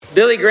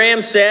Billy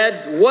Graham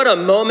said, "What a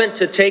moment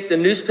to take the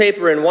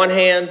newspaper in one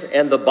hand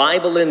and the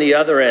Bible in the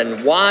other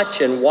and watch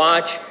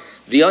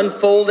the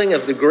unfolding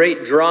of the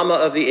great drama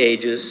of the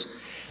ages.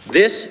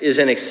 This is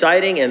an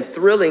exciting and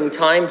thrilling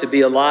time to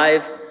be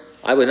alive.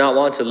 I would not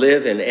want to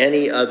live in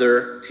any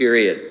other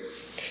period."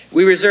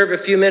 We reserve a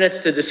few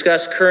minutes to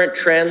discuss current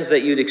trends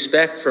that you'd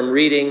expect from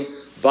reading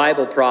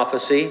Bible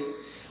prophecy.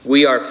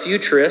 We are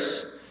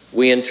futurists.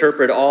 We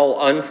interpret all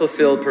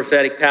unfulfilled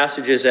prophetic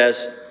passages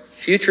as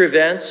future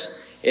events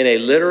in a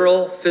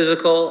literal,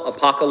 physical,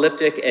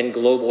 apocalyptic, and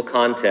global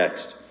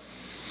context.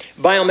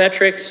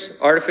 Biometrics,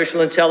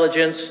 artificial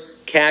intelligence,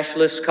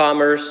 cashless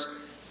commerce,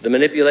 the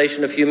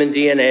manipulation of human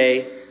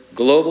DNA,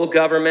 global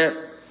government,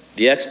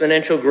 the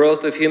exponential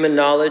growth of human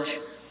knowledge,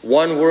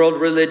 one world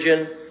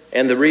religion,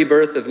 and the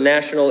rebirth of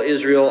national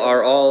Israel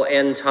are all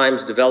end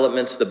times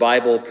developments the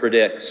Bible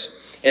predicts.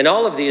 And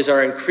all of these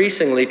are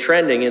increasingly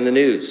trending in the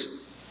news.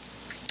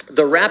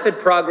 The rapid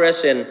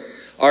progress in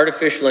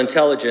artificial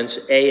intelligence,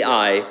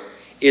 AI,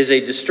 is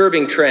a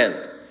disturbing trend.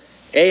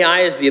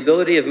 AI is the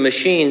ability of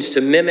machines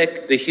to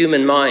mimic the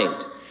human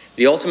mind.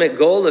 The ultimate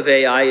goal of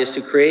AI is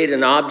to create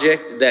an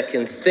object that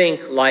can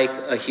think like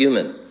a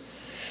human.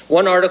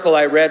 One article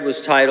I read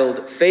was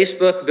titled,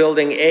 "Facebook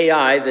Building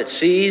AI That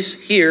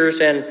Sees, Hears,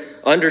 and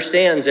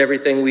Understands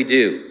Everything We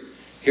Do."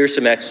 Here's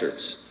some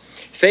excerpts.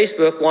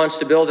 Facebook wants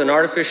to build an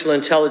artificial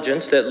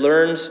intelligence that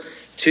learns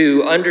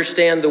to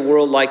understand the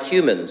world like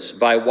humans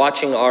by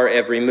watching our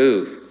every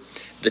move.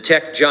 The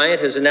tech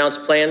giant has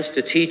announced plans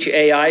to teach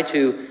AI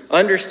to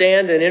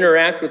understand and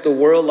interact with the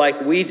world like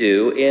we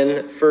do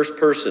in first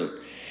person.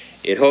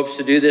 It hopes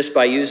to do this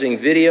by using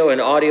video and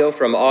audio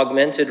from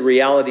augmented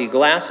reality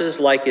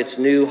glasses like its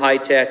new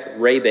high-tech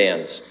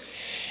Ray-Bans.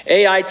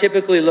 AI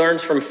typically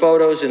learns from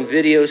photos and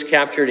videos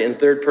captured in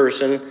third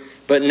person,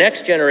 but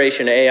next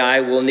generation AI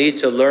will need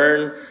to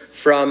learn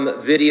from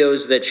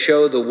videos that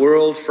show the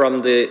world from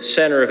the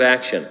center of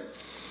action.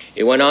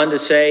 It went on to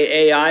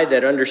say AI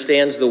that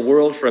understands the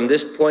world from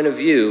this point of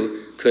view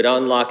could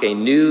unlock a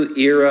new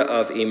era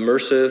of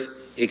immersive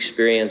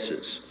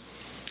experiences.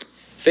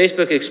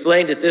 Facebook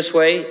explained it this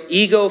way: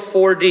 Ego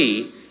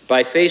 4D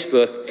by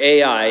Facebook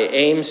AI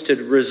aims to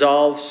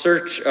resolve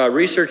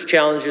research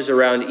challenges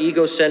around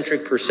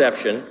egocentric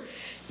perception,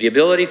 the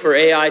ability for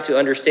AI to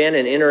understand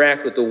and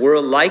interact with the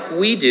world like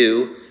we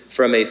do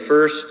from a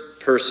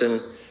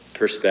first-person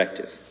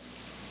perspective.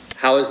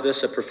 How is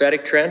this a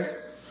prophetic trend?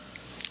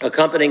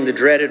 Accompanying the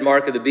dreaded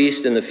mark of the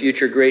beast in the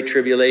future great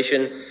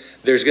tribulation,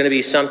 there's going to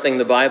be something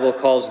the Bible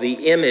calls the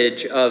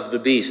image of the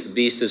beast. The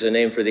beast is a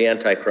name for the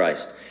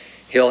Antichrist.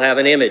 He'll have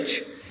an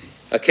image.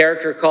 A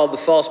character called the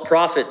false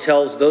prophet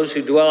tells those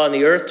who dwell on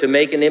the earth to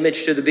make an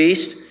image to the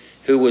beast,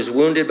 who was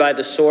wounded by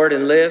the sword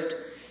and lived.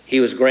 He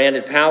was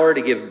granted power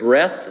to give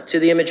breath to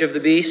the image of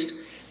the beast,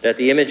 that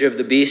the image of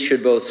the beast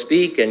should both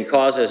speak and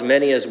cause as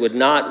many as would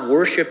not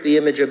worship the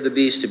image of the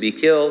beast to be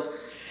killed.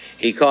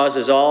 He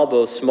causes all,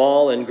 both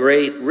small and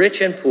great, rich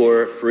and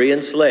poor, free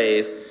and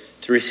slave,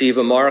 to receive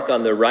a mark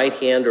on their right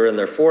hand or on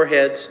their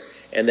foreheads,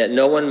 and that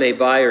no one may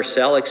buy or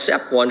sell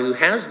except one who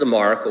has the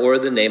mark or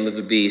the name of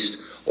the beast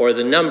or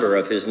the number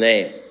of his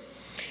name.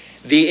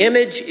 The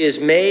image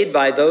is made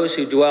by those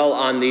who dwell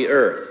on the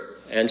earth,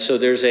 and so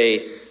there's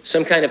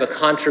some kind of a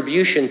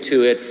contribution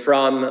to it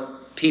from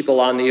people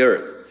on the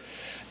earth.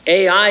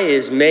 AI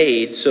is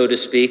made, so to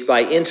speak,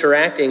 by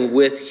interacting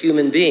with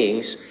human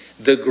beings.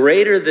 The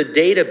greater the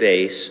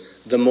database,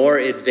 the more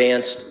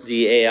advanced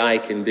the AI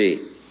can be.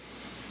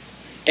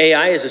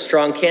 AI is a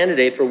strong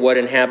candidate for what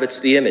inhabits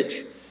the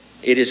image.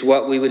 It is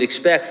what we would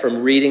expect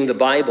from reading the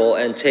Bible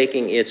and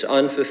taking its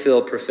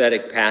unfulfilled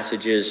prophetic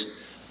passages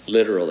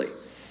literally.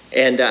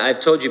 And I've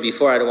told you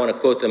before, I don't want to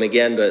quote them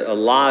again, but a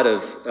lot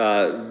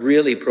of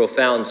really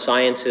profound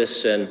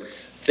scientists and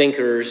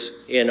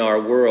thinkers in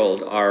our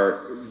world are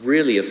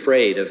really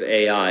afraid of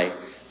AI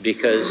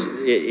because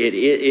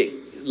it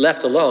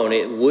left alone,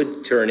 it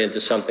would turn into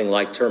something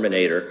like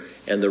Terminator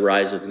and the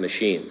rise of the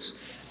machines.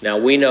 Now,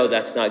 we know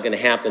that's not going to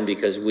happen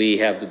because we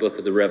have the book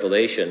of the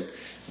Revelation,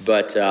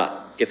 but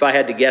if I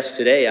had to guess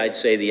today, I'd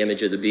say the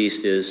image of the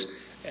beast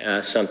is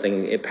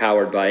something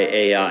powered by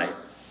AI.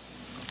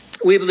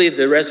 We believe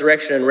the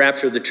resurrection and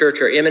rapture of the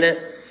church are imminent,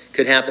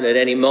 could happen at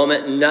any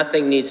moment.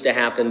 Nothing needs to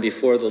happen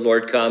before the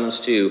Lord comes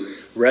to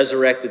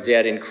resurrect the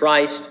dead in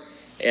Christ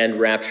and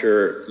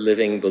rapture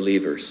living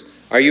believers.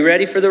 Are you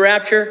ready for the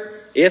rapture?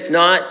 If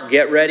not,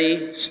 get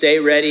ready, stay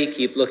ready,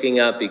 keep looking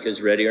up,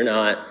 because ready or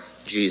not,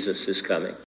 Jesus is coming.